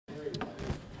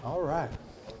All right.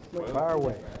 Well, Fire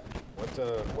away.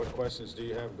 What questions do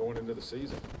you have going into the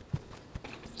season?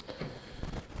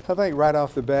 I think right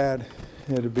off the bat,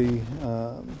 it'll be,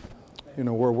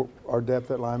 where our depth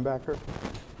at linebacker.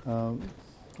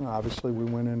 Obviously, we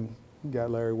went and got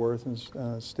Larry Worth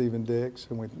and Stephen Dix,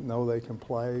 and we know they can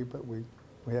play, but we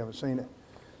haven't seen it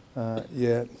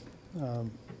yet.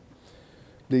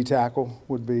 D tackle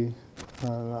would be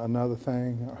another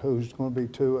thing. Who's going to be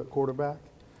two at quarterback?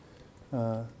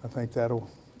 I think that'll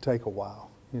take a while.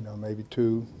 Maybe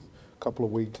a couple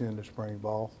of weeks into spring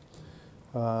ball.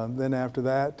 Then after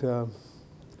that,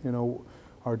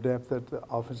 our depth at the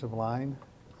offensive line.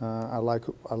 I like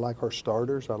our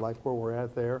starters. I like where we're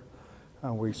at there.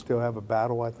 We still have a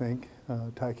battle, I think.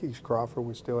 Tykees Crawford,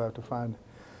 we still have to find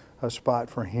a spot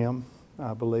for him,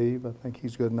 I believe. I think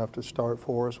he's good enough to start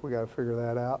for us. We got to figure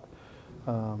that out.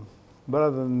 But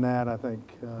other than that, I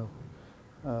think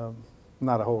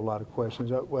not a whole lot of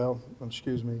questions.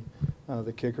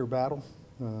 The kicker battle.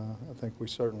 I think we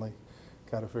certainly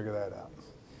got to figure that out.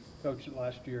 Coach,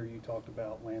 last year you talked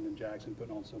about Landon Jackson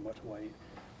putting on so much weight.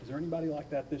 Is there anybody like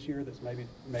that this year that's maybe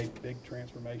made big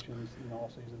transformations in the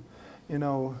offseason?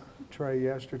 Trey,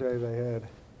 yesterday they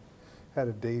had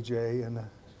a DJ in the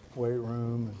weight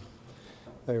room, and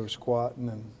they were squatting,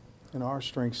 and our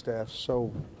strength staff's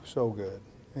so good,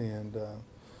 and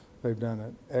they've done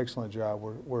an excellent job.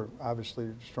 We're obviously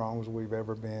as strong as we've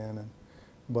ever been,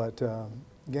 but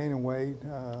gaining weight,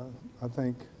 I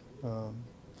think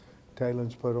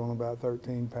Taylor's put on about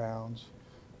 13 pounds.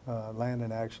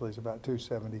 Landon actually is about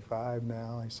 275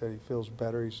 now. He said he feels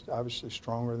better. He's obviously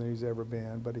stronger than he's ever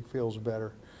been, but he feels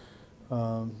better.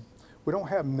 We don't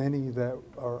have many that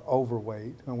are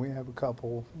overweight, and we have a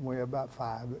couple. We have about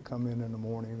 5 that come in the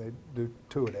morning. They do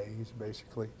 2-a-days,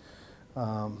 basically.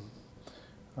 Rashad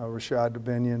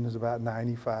Dubinion is about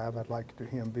 95. I'd like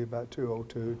him to be about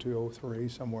 202, 203,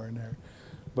 somewhere in there.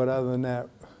 But other than that,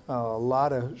 a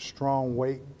lot of strong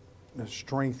weight,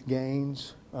 strength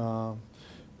gains,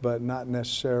 but not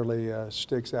necessarily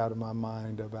sticks out of my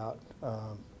mind about,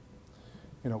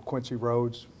 Quincy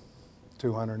Rhodes,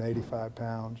 285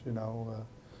 pounds,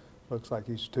 looks like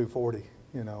he's 240,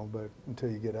 but until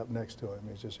you get up next to him,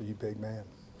 he's just a big man.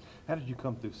 How did you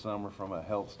come through summer from a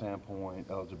health standpoint,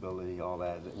 eligibility, all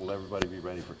that? Will everybody be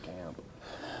ready for camp?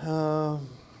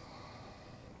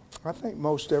 I think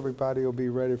most everybody will be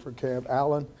ready for camp.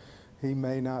 Allen, he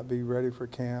may not be ready for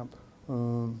camp.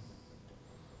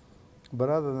 But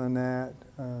other than that,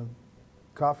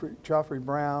 Joffrey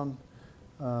Brown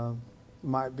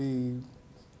might be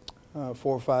 4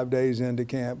 or 5 days into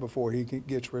camp before he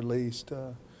gets released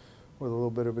with a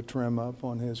little bit of a trim up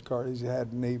on his car. He's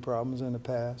had knee problems in the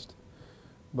past.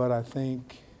 But I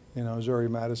think, Zuri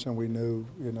Madison we knew,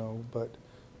 but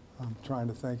I'm trying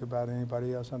to think about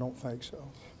anybody else. I don't think so.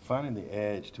 Finding the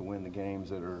edge to win the games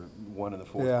that are won in the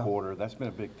fourth quarter, that's been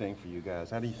a big thing for you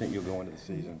guys. How do you think you'll go into the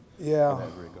season in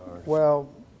that regard? Well,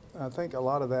 I think a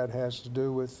lot of that has to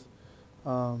do with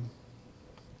how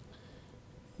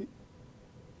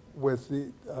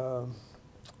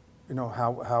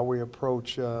we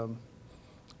approach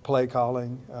play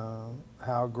calling,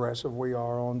 how aggressive we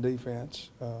are on defense.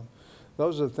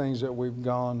 Those are the things that we've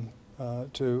gone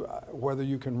to, whether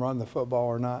you can run the football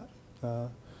or not.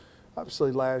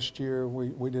 Obviously, last year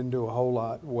we didn't do a whole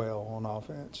lot well on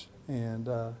offense, and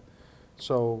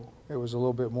so it was a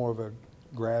little bit more of a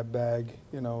grab bag.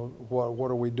 What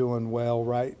are we doing well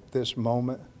right this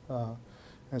moment,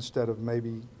 instead of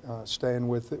maybe staying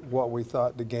with what we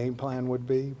thought the game plan would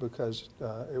be, because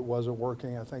it wasn't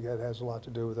working. I think that has a lot to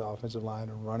do with the offensive line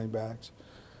and running backs,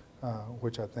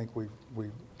 which I think we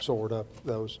soared up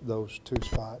those 2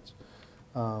 spots.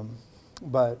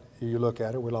 But you look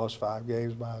at it, we lost 5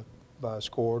 games by a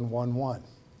score and won 1.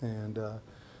 And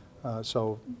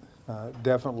so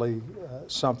definitely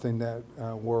something that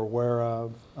we're aware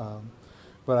of.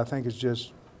 But I think it's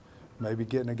just maybe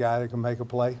getting a guy that can make a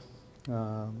play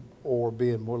or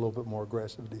being a little bit more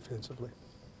aggressive defensively.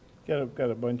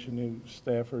 Got a bunch of new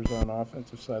staffers on the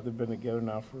offensive side. They've been together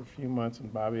now for a few months,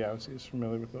 and Bobby obviously is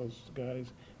familiar with those guys.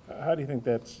 How do you think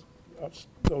those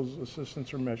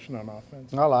assistants are meshing on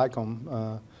offense? I like them.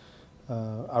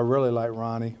 I really like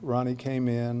Ronnie. Ronnie came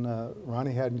in.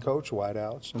 Ronnie hadn't coached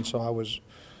wideouts, and so I was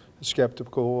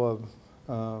skeptical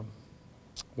of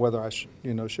whether I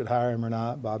should hire him or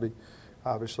not. Bobby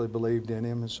obviously believed in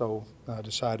him, and so I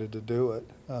decided to do it.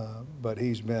 But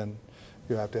he's been,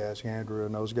 you have to ask Andrew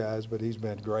and those guys, but he's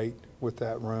been great with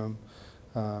that room.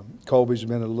 Colby's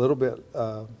been a little bit,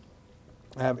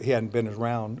 he hadn't been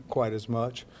around quite as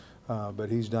much, but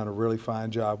he's done a really fine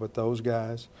job with those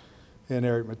guys. And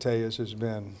Eric Mateus has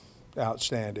been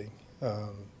outstanding.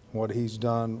 What he's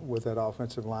done with that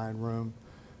offensive line room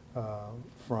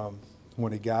from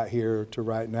when he got here to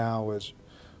right now is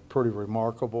pretty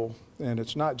remarkable. And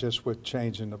it's not just with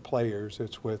changing the players,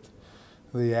 it's with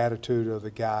the attitude of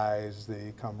the guys,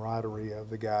 the camaraderie of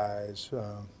the guys.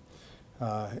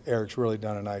 Eric's really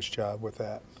done a nice job with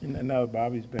that. And now that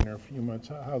Bobby's been here a few months,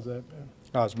 how's that been?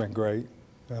 Oh, it's been great.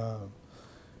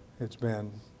 It's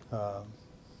been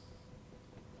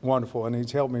wonderful, and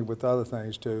he's helped me with other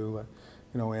things too,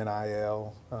 you know,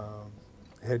 NIL,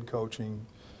 head coaching,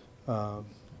 you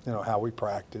know, how we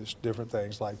practice, different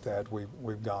things like that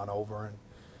we've gone over,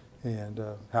 and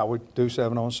how we do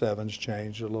 7-on-7s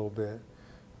changed a little bit.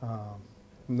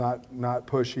 Not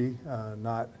pushy,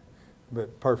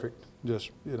 but perfect.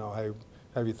 Just, you know, hey,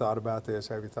 have you thought about this?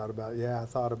 Have you thought about it? Yeah, I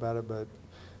thought about it, but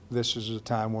this is a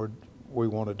time where we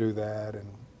want to do that, and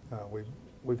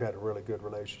we've had a really good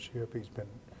relationship. He's been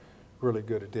a really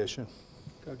good addition.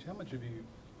 Coach, how much have you,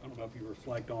 I don't know if you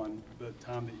reflect on the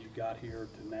time that you got here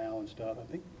to now and stuff.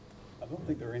 I don't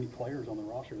think there are any players on the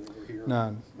roster that were here.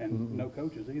 None. And no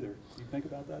coaches either. Do you think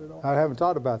about that at all? I haven't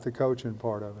thought about the coaching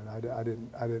part of it.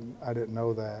 I didn't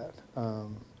know that.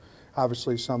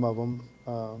 Obviously, some of them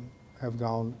have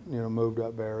gone, you know, moved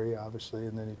up Barry, obviously,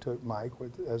 and then he took Mike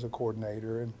as a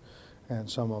coordinator, and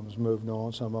some of them's moved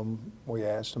on. Some of them we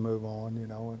asked to move on, you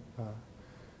know, and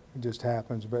it just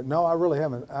happens. But no, I really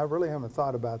haven't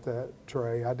thought about that,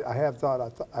 Trey.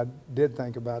 I did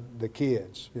think about the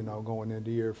kids, you know, going into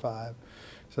year 5.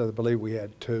 So I believe we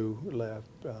had 2 left,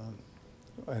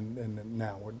 and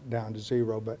now we're down to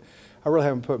 0. But I really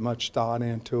haven't put much thought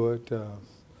into it.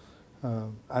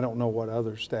 I don't know what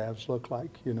other staffs look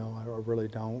like, you know. I really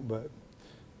don't.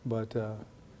 But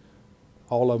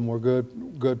all of them were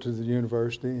good to the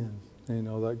university, and you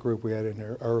know that group we had in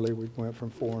there early. We went from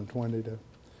 4-20 to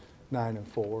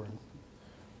 9-4, and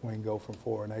we can go from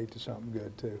 4-8 to something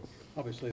good too. Obviously,